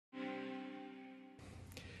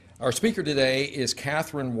Our speaker today is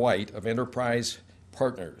Catherine White of Enterprise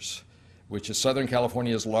Partners, which is Southern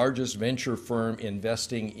California's largest venture firm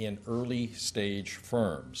investing in early-stage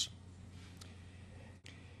firms.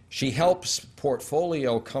 She helps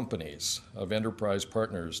portfolio companies of Enterprise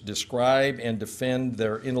Partners describe and defend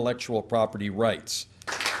their intellectual property rights.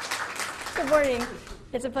 Good morning.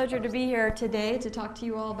 It's a pleasure to be here today to talk to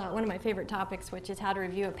you all about one of my favorite topics, which is how to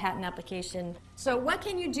review a patent application. So what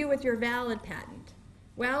can you do with your valid patent?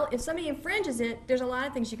 Well, if somebody infringes it, there's a lot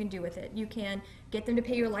of things you can do with it. You can get them to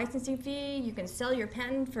pay you a licensing fee. You can sell your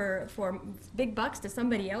patent for big bucks to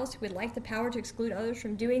somebody else who would like the power to exclude others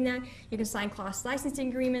from doing that. You can sign cross licensing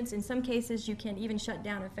agreements. In some cases, you can even shut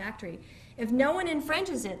down a factory. If no one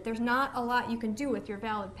infringes it, there's not a lot you can do with your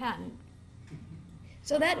valid patent.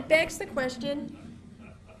 So that begs the question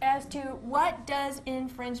as to what does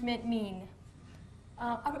infringement mean?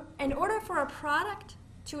 In order for a product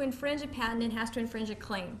to infringe a patent, it has to infringe a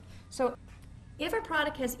claim. So if a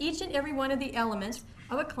product has each and every one of the elements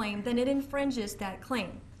of a claim, then it infringes that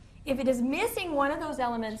claim. If it is missing one of those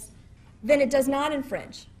elements, then it does not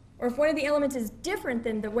infringe. Or if one of the elements is different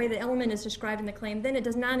than the way the element is described in the claim, then it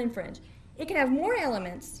does not infringe. It can have more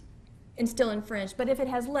elements and still infringe, but if it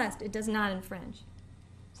has less, it does not infringe.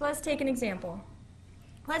 So let's take an example.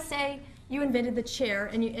 Let's say you invented the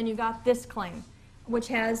chair and you got this claim, which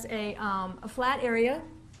has a flat area,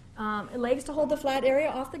 legs to hold the flat area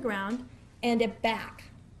off the ground, and a back.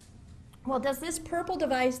 Well, does this purple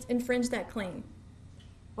device infringe that claim?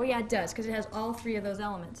 Well, yeah, it does, because it has all three of those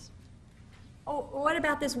elements. Oh, what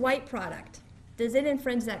about this white product? Does it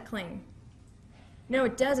infringe that claim? No,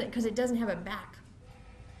 it doesn't, because it doesn't have a back.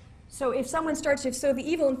 So if someone so the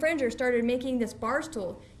evil infringer started making this bar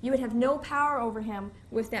stool, you would have no power over him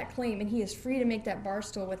with that claim, and he is free to make that bar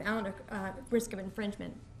stool without a risk of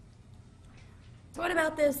infringement. So what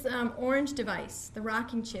about this orange device, the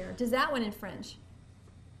rocking chair? Does that one infringe?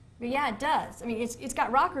 Well, yeah, it does. I mean, it's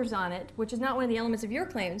got rockers on it, which is not one of the elements of your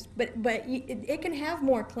claims, but it can have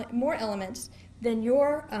more elements than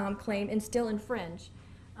your claim and still infringe.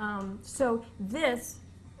 So this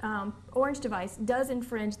orange device does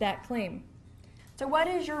infringe that claim. So what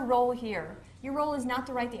is your role here? Your role is not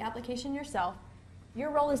to write the application yourself. Your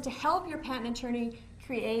role is to help your patent attorney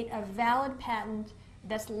create a valid patent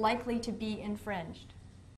that's likely to be infringed.